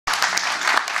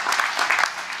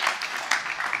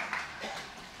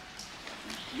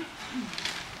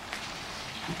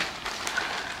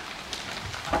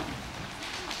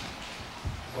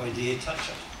I dare touch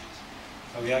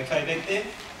it. Are we okay back there?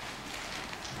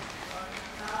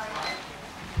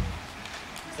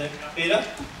 Is that better?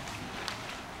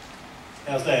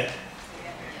 How's that?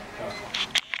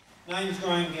 Name's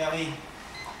Graeme Galley.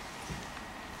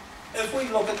 If we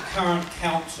look at the current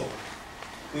council,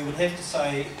 we would have to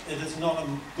say it is not a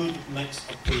good mix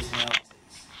of personalities.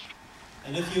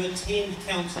 And if you attend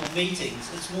council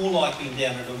meetings, it's more like being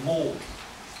down at a morgue.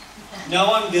 No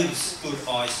one gives good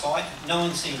eyesight, no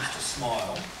one seems to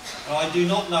smile, and I do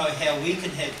not know how we can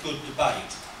have good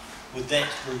debate with that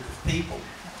group of people.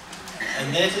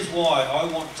 And that is why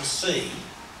I want to see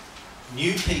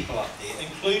new people up there,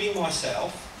 including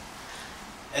myself,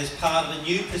 as part of a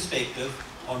new perspective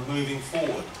on moving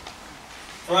forward.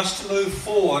 For us to move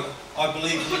forward, I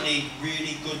believe we need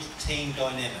really good team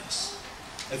dynamics.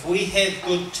 If we have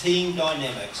good team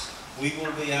dynamics, we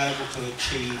will be able to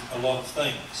achieve a lot of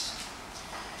things.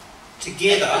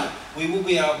 Together, we will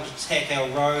be able to tackle our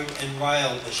road and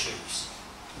rail issues.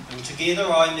 And together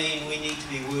I mean we need to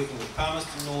be working with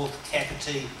Palmerston North,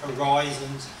 Kapiti,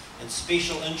 Horizons and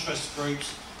special interest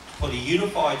groups to put a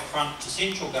unified front to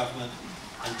central government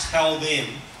and tell them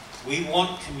we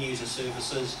want commuter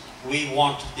services, we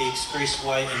want the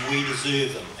expressway and we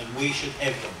deserve them and we should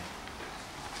have them.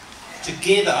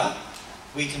 Together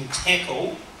we can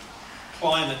tackle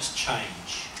climate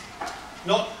change.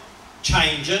 Not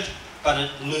change it,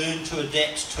 but learn to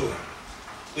adapt to it.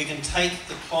 We can take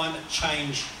the climate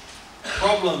change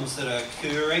problems that are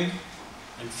occurring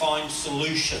and find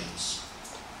solutions.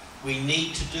 We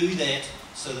need to do that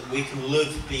so that we can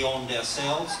live beyond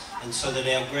ourselves and so that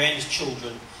our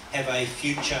grandchildren have a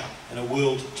future and a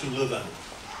world to live in.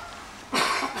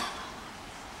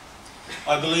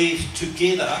 I believe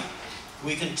together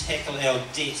we can tackle our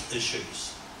debt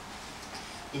issues.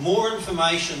 The more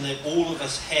information that all of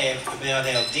us have about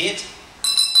our debt,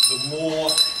 the more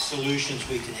solutions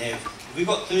we can have. If we've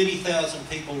got 30,000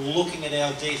 people looking at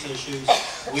our debt issues,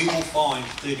 we will find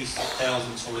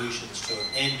 30,000 solutions to it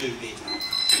and do better.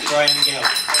 Graeme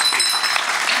Galley.